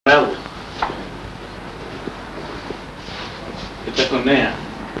Mel. Esta es Cornea.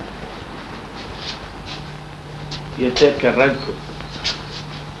 Y este es Carranco.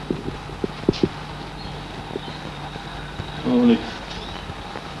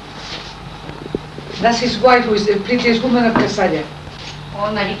 That's his wife, who is the prettiest woman of Cazalla.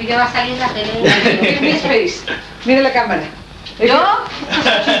 Oh, Marito, ya va a salir la tele. Give me his face. Mira la cámara. ¿Yo?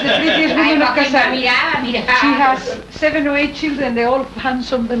 She's the prettiest woman of Cazalla. Mira. She has 7 or 8 children. They're all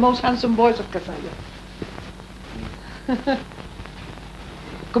handsome, the most handsome boys of Cazalla.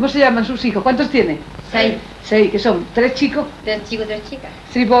 ¿Cómo se llaman sus hijos? ¿Cuántos tiene? 6. 6, ¿qué son? 3 chicos. 3 chicos, 3 chicas.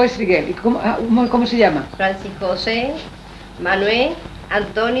 3 boys, 3 girls. ¿Y cómo se llama? Francisco José, Manuel,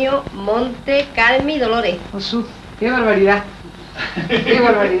 Antonio, Monte, Carmen y Dolores. Jesús, qué barbaridad. Qué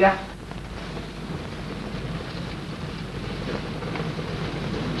barbaridad.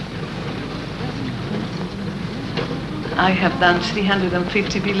 I have done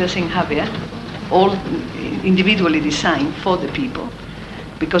 350 villas in Javier, all individually designed for the people,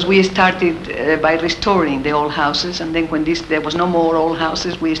 because we started by restoring the old houses, and then when there was no more old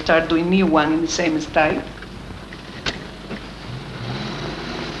houses, we started doing new one in the same style.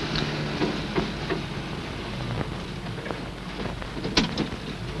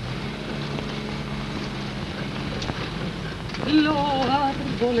 Los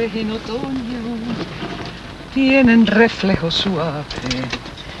árboles en otoño tienen reflejo suave,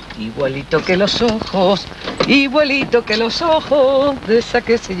 igualito que los ojos de esa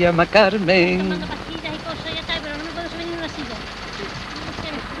que se llama Carmen.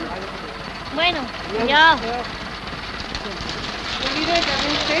 Bueno, ya.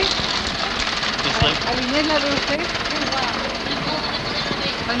 ¿Alinés la de usted?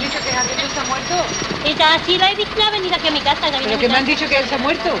 ¿Me han dicho que Javier está muerto? Esta sí la he visto venir aquí a mi casa. ¿Pero que me han dicho que él se ha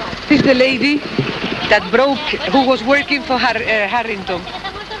muerto? This is the lady that broke, who was working for Harrington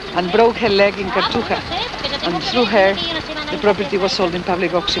and broke her leg in Cartuja. And through her, the property was sold in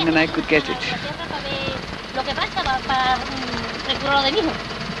public auction and I could get it. Lo que pasa para recurrir lo de mi hijo.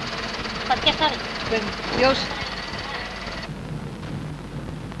 ¿Para qué sabe? Dios.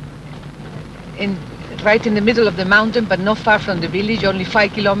 Right in the middle of the mountain, but not far from the village, only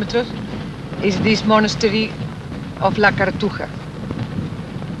 5 kilometers, is this monastery of La Cartuja,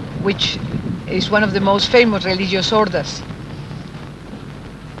 which is one of the most famous religious orders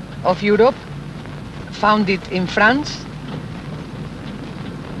of Europe, founded in France.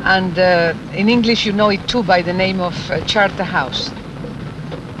 And in English you know it too by the name of Charter House.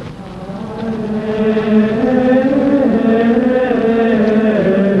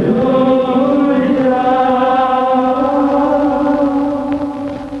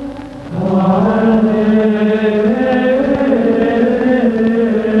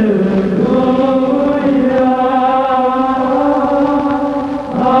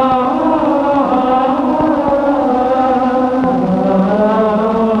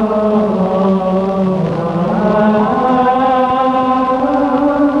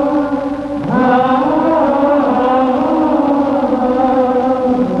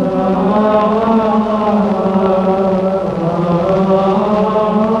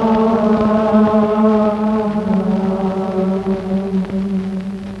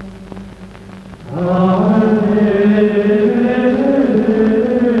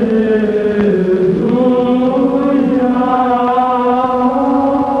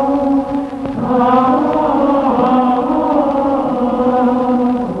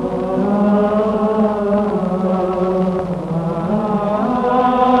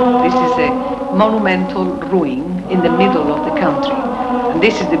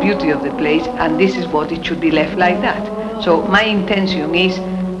 And this is what it should be left like that. So my intention is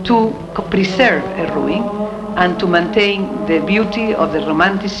to preserve a ruin and to maintain the beauty of the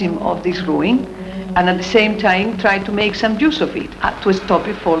romanticism of this ruin, and at the same time try to make some use of it to stop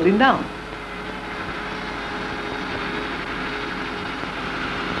it falling down.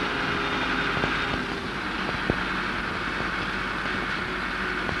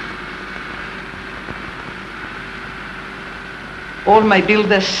 All my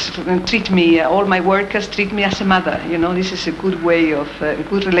builders treat me, all my workers treat me as a mother. You know, this is a good way of, a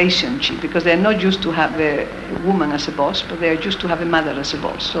good relationship, because they're not used to have a woman as a boss, but they're used to have a mother as a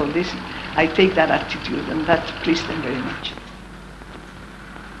boss. So this, I take that attitude, and that pleased them very much.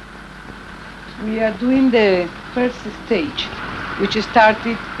 We are doing the first stage, which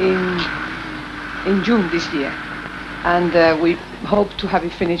started in June this year, and we hope to have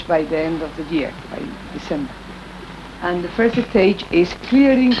it finished by the end of the year, by December. And the first stage is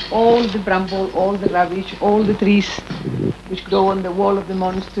clearing all the bramble, all the rubbish, all the trees which grow on the wall of the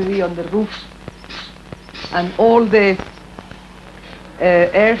monastery, on the roofs, and all the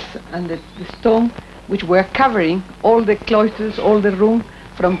earth and the stone which were covering all the cloisters, all the room,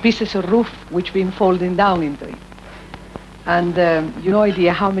 from pieces of roof which been falling down into it. And you no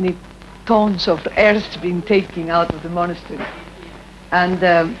idea how many tons of earth been taken out of the monastery. And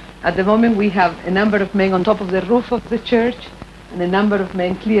at the moment we have a number of men on top of the roof of the church and a number of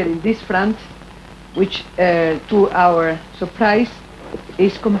men clearing this front, which to our surprise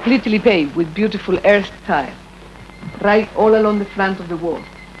is completely paved with beautiful earth tile, right all along the front of the wall.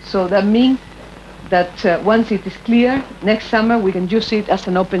 So that means that once it is clear, next summer we can use it as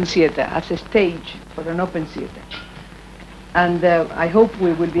an open theater, as a stage for an open theater. And I hope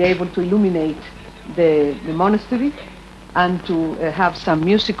we will be able to illuminate the monastery and to have some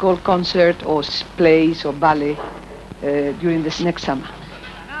musical concert or plays or ballet during this next summer.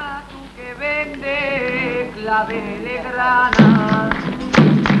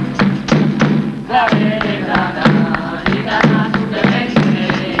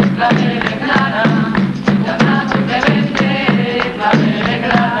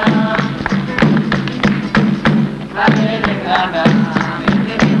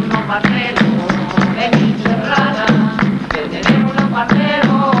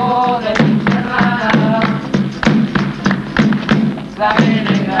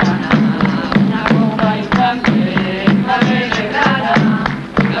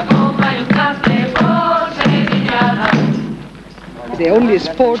 The only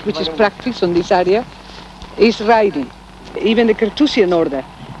sport which is practiced on this area is riding. Even the Carthusian order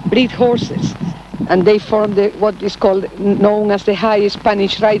breed horses, and they form what is known as the High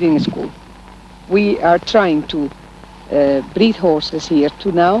Spanish Riding School. We are trying to breed horses here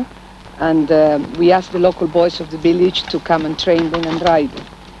too now, and we ask the local boys of the village to come and train them and ride them.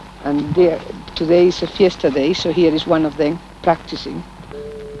 And today is a fiesta day, so here is one of them practicing.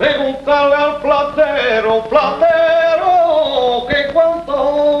 Pregúntale al platero, platero, que cuánto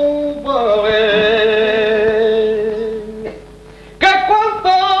vale, que cuánto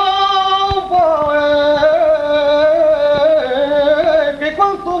vale, que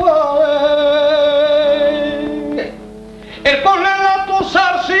cuánto vale. El correlato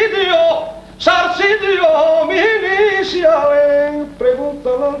Sarcidio, mi inicial,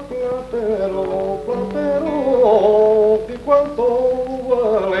 pregúntale al platero, platero, que cuánto.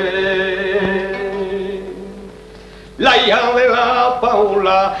 La hija de la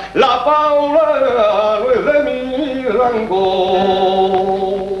Paula no es de mi rango,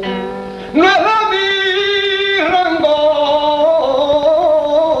 no es de mi rango,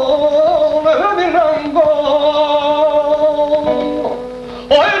 no es de mi rango.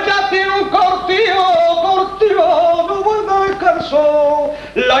 O ella tiene un cortijo, no vuelve descalzo.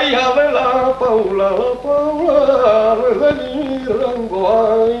 La hija de la Paula no es de mi rango,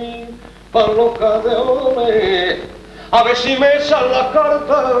 ay, para los cadeones. A ver si me sale la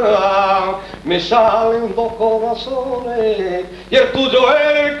carta, me salen dos corazones, y el tuyo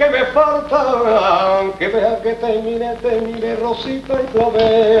es el que me falta. Que vea que te mire Rosita y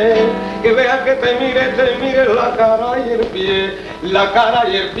clavel, que vea que te mire la cara y el pie, la cara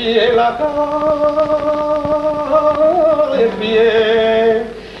y el pie, la cara y el pie,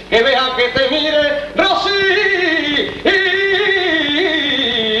 que vea que te mire Rosita.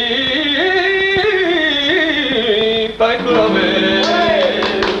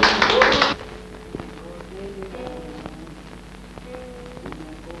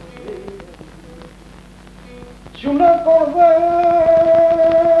 Si una cordera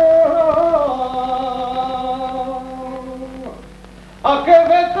a que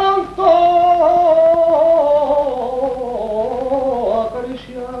de tanto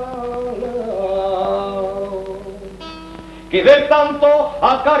acariciarla, que de tanto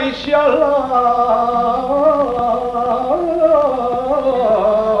acariciarla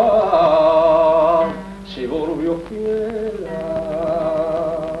se volvió fiera.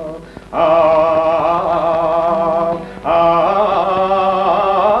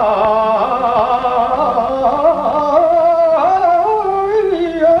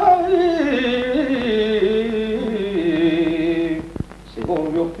 Se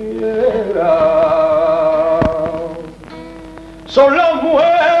volvió fiera.